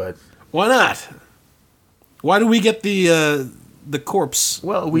that, but Why not? Why do we get the corpse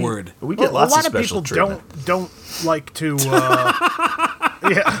word? We get lots a lot of special of people treatment. don't like to.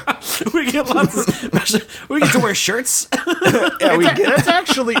 Yeah, We get we get to wear shirts. that's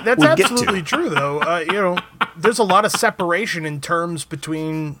absolutely true, though. There's a lot of separation in terms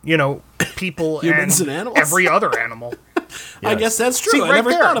between people Humans and animals? every other animal. I guess that's true. See, I right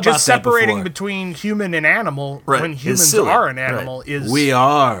never there, thought about just that separating before. between human and animal Right, when is humans silly. are an animal is. We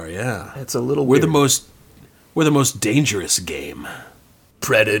are, yeah. It's a little We're weird. the most dangerous game.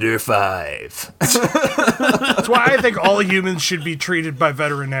 Predator 5. That's why I think all humans should be treated by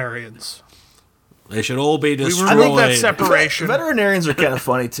veterinarians. They should all be We destroyed. remove that separation. Veterinarians are kind of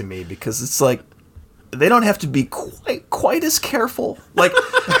funny to me because it's like they don't have to be quite as careful. Like,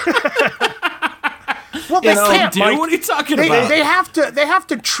 Well, they can't. Dude, Mike. what are you talking about? They have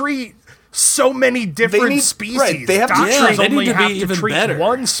to treat so many different species. Right, they have to Doctors treat, only to have be to even treat better.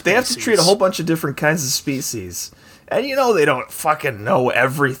 one species. They have to treat a whole bunch of different kinds of species. And they don't fucking know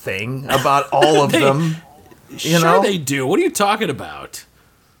everything about all of them. Sure they do. What are you talking about?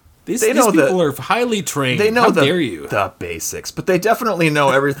 These people are highly trained. They know How dare you? the basics, but they definitely know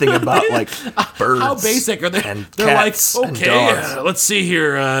everything about like birds. How basic are they? And They're cats like, and okay, dogs. let's see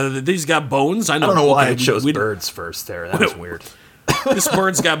here. These got bones. I I don't know why okay, I chose birds first there. That was weird. This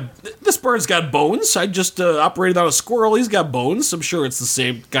bird's got bones. I just operated on a squirrel. He's got bones. I'm sure it's the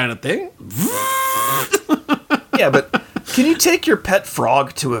same kind of thing. Yeah, but can you take your pet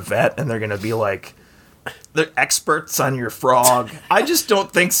frog to a vet and they're going to be like, they're experts on your frog? I just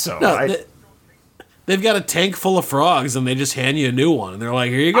don't think so. No, they've got a tank full of frogs and they just hand you a new one. And they're like,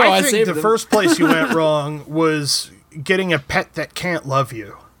 here you go. I think saved the them. first place you went wrong was getting a pet that can't love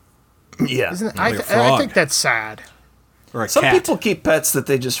you. Yeah. Isn't it? Like a I frog. think that's sad. Or a Some cat. people keep pets that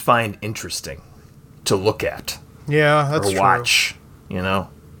they just find interesting to look at Yeah, that's or true. watch,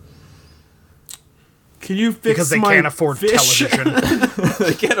 Can you fix Because they my can't afford fish? television.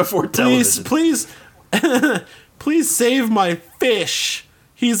 They can't afford Please, television. please save my fish.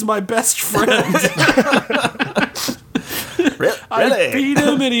 He's my best friend. Really? I feed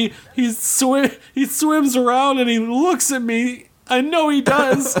him and he swims around and he looks at me. I know he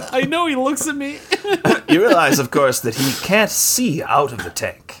does. I know he looks at me. You realize, of course, that he can't see out of the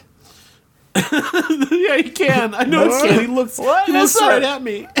tank. Yeah, he can. I know he can. He looks right at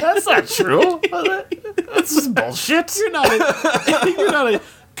me. That's not true. That's just bullshit. You're not a.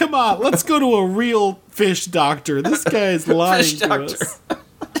 Come on, let's go to a real fish doctor. This guy is lying Fish to doctor. us.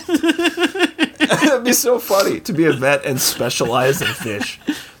 That'd be so funny to be a vet and specialize in fish.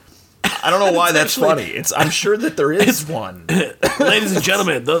 I don't know why that's funny. I'm sure that there is one. Ladies and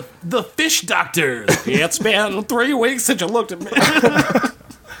gentlemen, the fish doctors. It's been 3 weeks since you looked at me.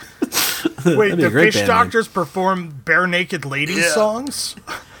 Wait, be a the great fish band doctors perform bare naked ladies Yeah. songs?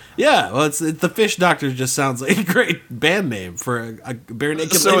 Yeah, well, it's the fish doctor just sounds like a great band name for a bare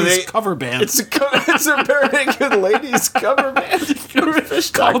naked ladies cover band. It's a bare naked ladies cover band.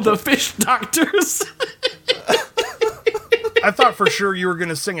 Fish called doctor. the Fish Doctors. I thought for sure you were going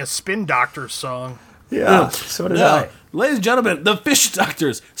to sing a Spin Doctors song. Yeah, so did No. I. Ladies and gentlemen, the Fish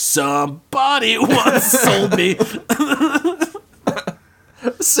Doctors. Somebody once sold me.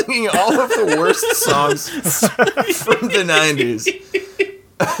 Singing all of the worst songs from the 90s.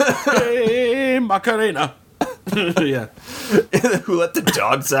 Hey, Macarena. Yeah. Who let the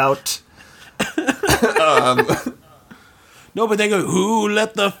dogs out? No, but they go, who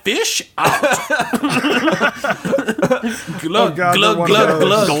let the fish out? Glug, God, glug, they're one of glug,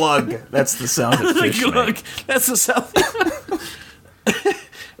 those. glug. Glug. That's the sound of fish Glug. make. That's the sound.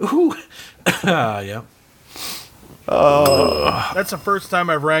 Ooh. Yeah. That's the first time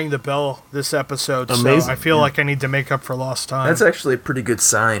I've rang the bell this episode, Amazing. so I feel like I need to make up for lost time. That's actually a pretty good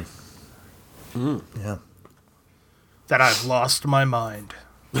sign. Yeah. That I've lost my mind.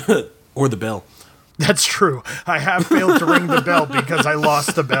 Or the bell. That's true. I have failed to ring the bell because I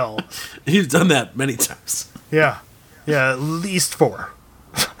lost the bell. You've done that many times. Yeah. Yeah, at least 4.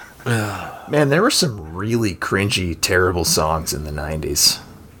 Man, there were some really cringy, terrible songs in the 90s.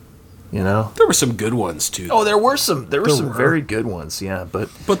 There were some good ones, too. Oh, there were some very good ones, yeah, but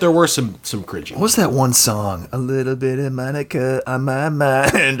But there were some cringy. what was that one song? A little bit of Monica on my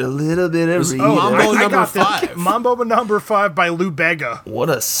mind, a little bit of Rita. Mambo I number got this. 5. Mambo number 5 by Lou Bega. What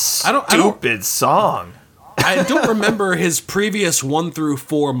a I don't- stupid song. I don't remember his previous 1 through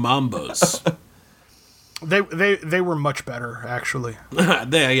 4 Mambos. They were much better, actually.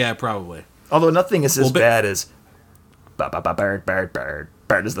 Yeah, probably. Although nothing is as but- bad as bird, bird, bird.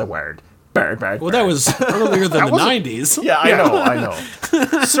 Bird is the word. Bird, bird, Well, that was earlier than the 90s. Yeah, I know.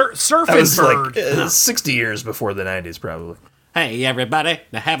 Surfing That was Bird. like 60 years before the 90s, probably. Hey, everybody.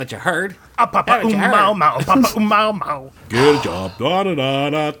 Now, haven't you heard? Papa Haven't you heard? mau mau, Papa mau mau. Get a job.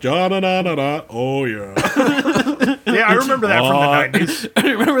 Da-da-da-da, oh, yeah. Yeah, I remember that from the 90s. I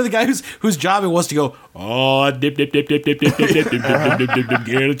remember the guy whose job it was to go, oh, dip, dip, dip, dip, dip, dip, dip, dip, dip, dip, dip, dip, dip,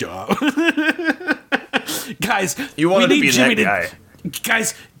 get a job. Guys, You wanted we to need be Jimmy that guy.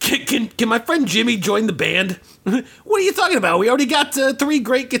 Guys, can my friend Jimmy join the band? What are you talking about? We already got 3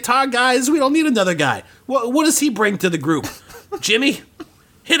 great guitar guys. We don't need another guy. What does he bring to the group? Jimmy,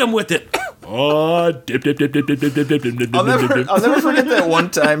 hit him with it. Oh, dip, dip, dip, dip, dip, dip, dip, dip, dip, dip, I'll dip, dip. never forget that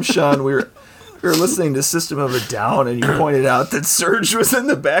one time, Sean, we were listening to System of a Down, and you pointed out that Surge was in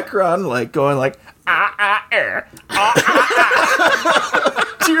the background, like going like Do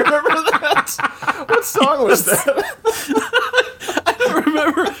you remember that? What song was that? I don't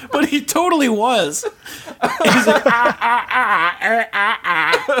remember, but he totally was. He's like,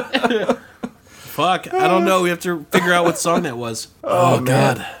 Fuck, I don't know. We have to figure out what song that was. Oh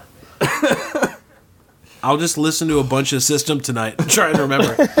God. I'll just listen to a bunch of System tonight and try and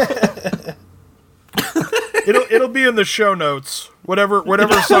remember. It'll be in the show notes. Whatever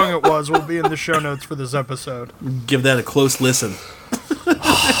song it was will be in the show notes for this episode. Give that a close listen.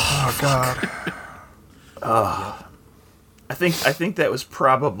 Oh God. I think that was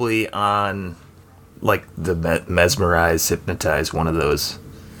probably on like the Mesmerize, Hypnotize, one of those.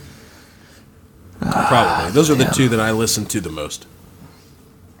 Probably. Those are the two that I listen to the most.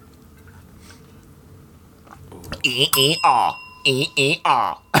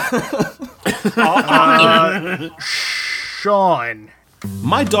 Sean.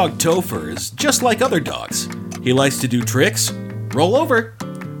 My dog Topher is just like other dogs. He likes to do tricks, roll over,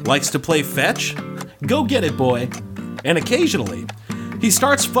 likes to play fetch, go get it boy, and occasionally he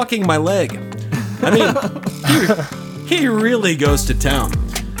starts fucking my leg. I mean, he really goes to town.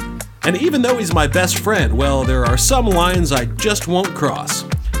 And even though he's my best friend, well, there are some lines I just won't cross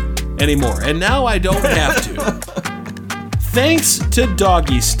anymore. And now I don't have to. Thanks to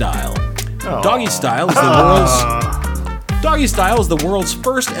Doggy Style. Doggy Style is the world's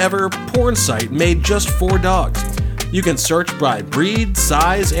first ever porn site made just for dogs. You can search by breed,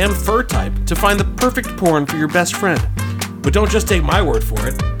 size, and fur type to find the perfect porn for your best friend. But don't just take my word for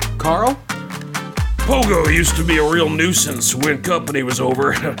it. Carl? Pogo used to be a real nuisance when company was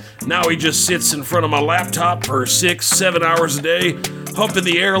over. Now he just sits in front of my laptop for 6-7 hours a day, humping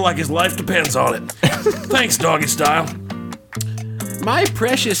the air like his life depends on it. Thanks, Doggy Style. My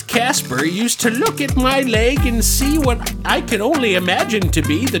precious Casper used to look at my leg and see what I can only imagine to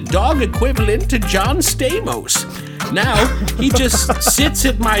be the dog equivalent to John Stamos. Now, he just sits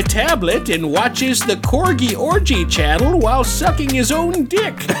at my tablet and watches the Corgi Orgy channel while sucking his own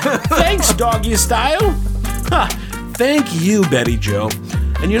dick. Thanks, Doggy Style. Ha, thank you, Betty Joe.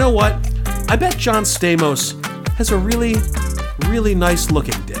 And you know what? I bet John Stamos has a really, really nice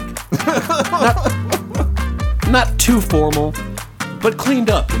looking dick. Not too formal, but cleaned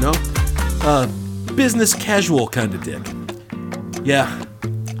up, you know? Business casual kind of dick. Yeah,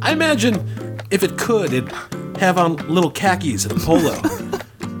 I imagine if it could, it'd have on little khakis and a polo.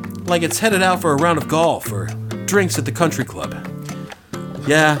 Like it's headed out for a round of golf or drinks at the country club.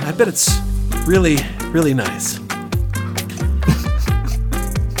 Yeah, I bet it's really, really nice.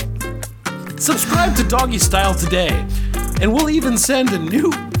 Subscribe to Doggy Style today, and we'll even send a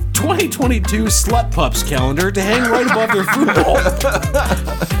new 2022 Slut Pups calendar to hang right above their food bowl.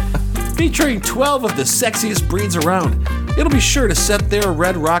 Featuring 12 of the sexiest breeds around. It'll be sure to set their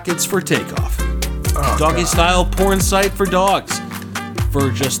red rockets for takeoff. Doggy Style porn site for dogs.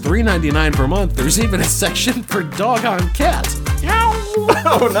 For just $3.99 per month, there's even a section for dog on cat.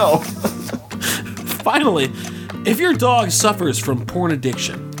 Oh no. Finally, if your dog suffers from porn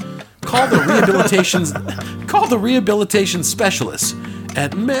addiction, call the rehabilitation specialists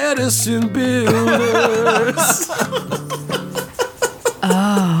at Medicine Builders.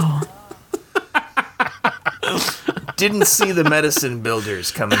 Oh. Didn't see the Medicine Builders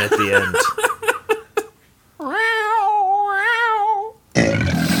coming at the end.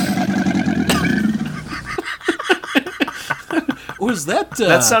 Was that?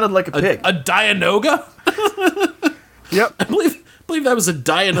 That sounded like a pig. A Dianoga? Yep. I believe that was a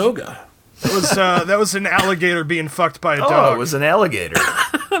Dianoga. That was an alligator being fucked by a dog. Oh, it was an alligator.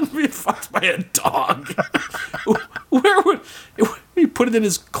 Being fucked by a dog. Where would he put it in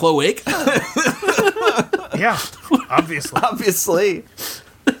his cloaca? Yeah, obviously. Obviously.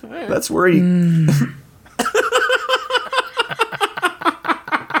 That's where he...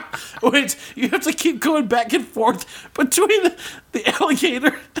 Wait, you have to keep going back and forth between the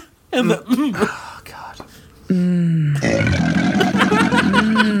alligator and the... Oh, God.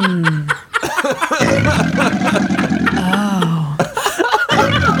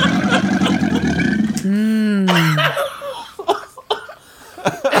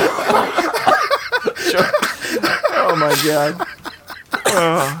 Oh, my God.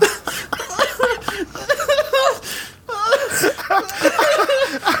 Oh.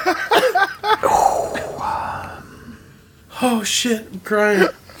 Oh shit, I'm crying.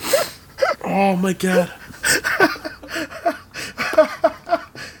 Oh my God.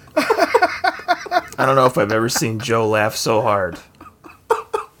 I don't know if I've ever seen Joe laugh so hard.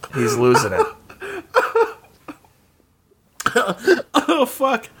 He's losing it. Oh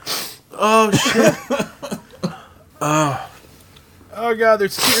fuck. Oh shit. Oh God,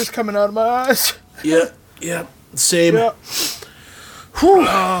 there's tears coming out of my eyes. Yeah. Same. Yep. Whew.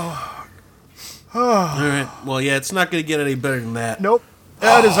 All right. Well, yeah, it's not going to get any better than that. Nope.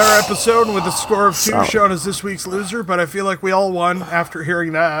 That is our episode with a score of 2, Sean is this week's loser, but I feel like we all won after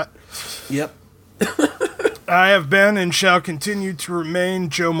hearing that. Yep. I have been and shall continue to remain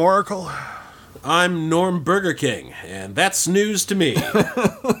Joe Moracle. I'm Norm Burger King, and that's news to me.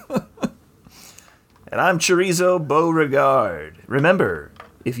 And I'm Chorizo Beauregard. Remember,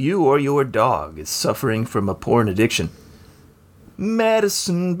 if you or your dog is suffering from a porn addiction,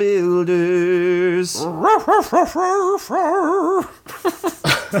 Medicine Builders.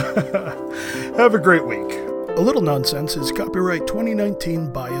 Have a great week. A Little Nonsense is copyright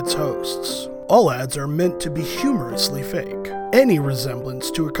 2019 by its hosts. All ads are meant to be humorously fake. Any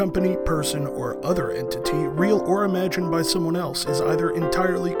resemblance to a company, person, or other entity, real or imagined by someone else, is either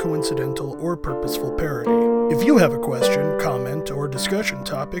entirely coincidental or purposeful parody. If you have a question, comment, or discussion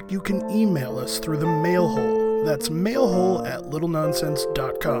topic, you can email us through the mail hole. That's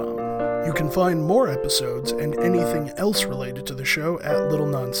mailhole@littlenonsense.com. You can find more episodes and anything else related to the show at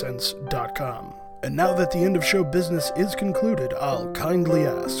littlenonsense.com. And now that the end of show business is concluded, I'll kindly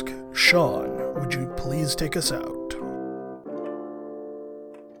ask, Sean, would you please take us out?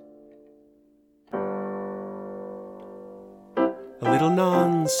 A little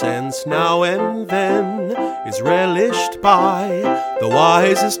nonsense now and then is relished by the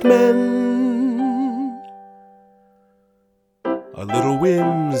wisest men. A little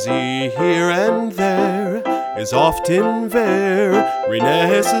whimsy here and there is often very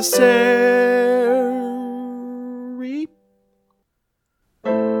necessary.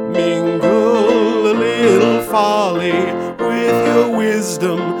 Mingle a little folly with your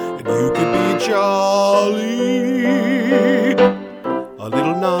wisdom, and you could be jolly. A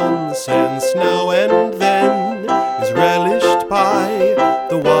little nonsense now and then is relished by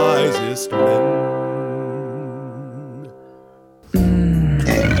the wisest men.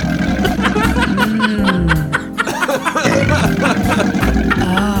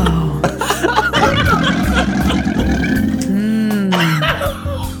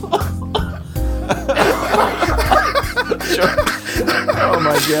 Oh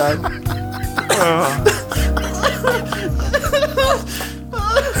my god.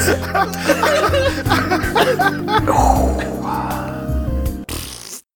 Oh.